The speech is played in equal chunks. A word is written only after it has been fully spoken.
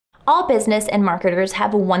All business and marketers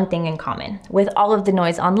have one thing in common. With all of the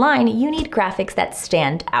noise online, you need graphics that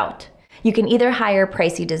stand out. You can either hire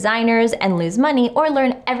pricey designers and lose money, or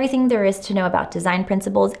learn everything there is to know about design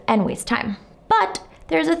principles and waste time. But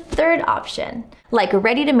there's a third option, like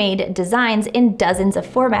ready-to-made designs in dozens of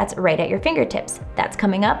formats right at your fingertips. That's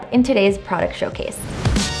coming up in today's product showcase.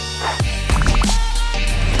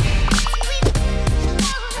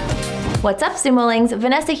 What's up, Sumolings?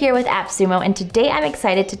 Vanessa here with AppSumo, and today I'm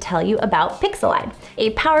excited to tell you about Pixelied,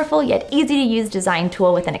 a powerful yet easy-to-use design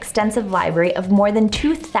tool with an extensive library of more than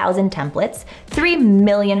 2,000 templates, 3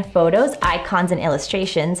 million photos, icons, and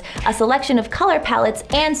illustrations, a selection of color palettes,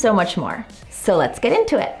 and so much more. So let's get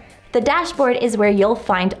into it. The dashboard is where you'll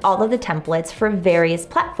find all of the templates for various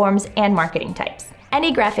platforms and marketing types.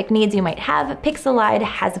 Any graphic needs you might have, Pixelied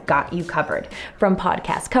has got you covered. From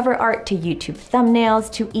podcast cover art to YouTube thumbnails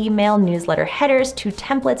to email newsletter headers to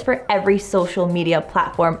templates for every social media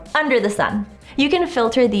platform under the sun. You can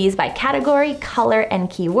filter these by category, color, and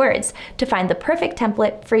keywords to find the perfect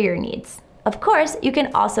template for your needs. Of course, you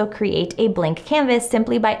can also create a blank canvas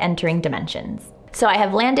simply by entering dimensions. So I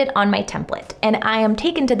have landed on my template, and I am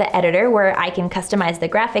taken to the editor where I can customize the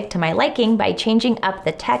graphic to my liking by changing up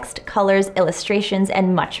the text, colors, illustrations,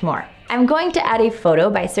 and much more. I'm going to add a photo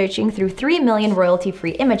by searching through 3 million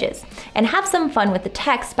royalty-free images, and have some fun with the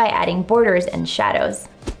text by adding borders and shadows.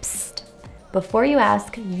 Psst. Before you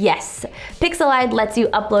ask, yes, Pixelied lets you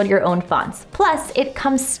upload your own fonts. Plus, it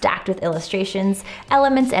comes stacked with illustrations,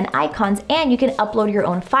 elements, and icons, and you can upload your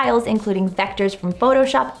own files, including vectors from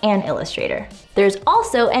Photoshop and Illustrator. There's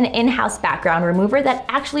also an in-house background remover that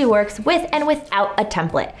actually works with and without a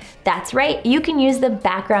template. That's right, you can use the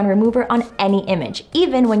background remover on any image,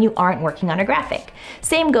 even when you aren't working on a graphic.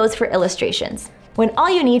 Same goes for illustrations. When all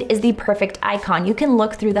you need is the perfect icon, you can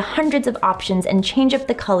look through the hundreds of options and change up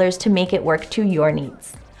the colors to make it work to your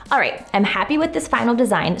needs. Alright, I'm happy with this final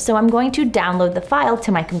design, so I'm going to download the file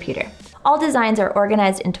to my computer. All designs are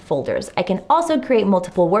organized into folders. I can also create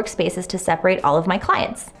multiple workspaces to separate all of my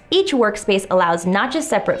clients. Each workspace allows not just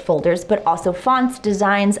separate folders, but also fonts,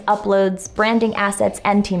 designs, uploads, branding assets,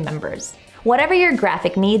 and team members. Whatever your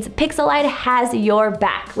graphic needs, Pixelied has your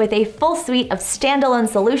back. With a full suite of standalone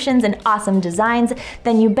solutions and awesome designs,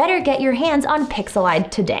 then you better get your hands on Pixelied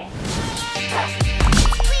today.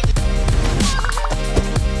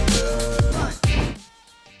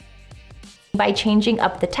 By changing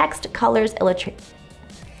up the text, colors, illustrations.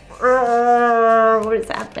 What is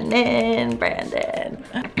happening, Brandon?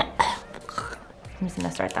 I'm just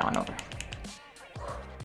gonna start that one over.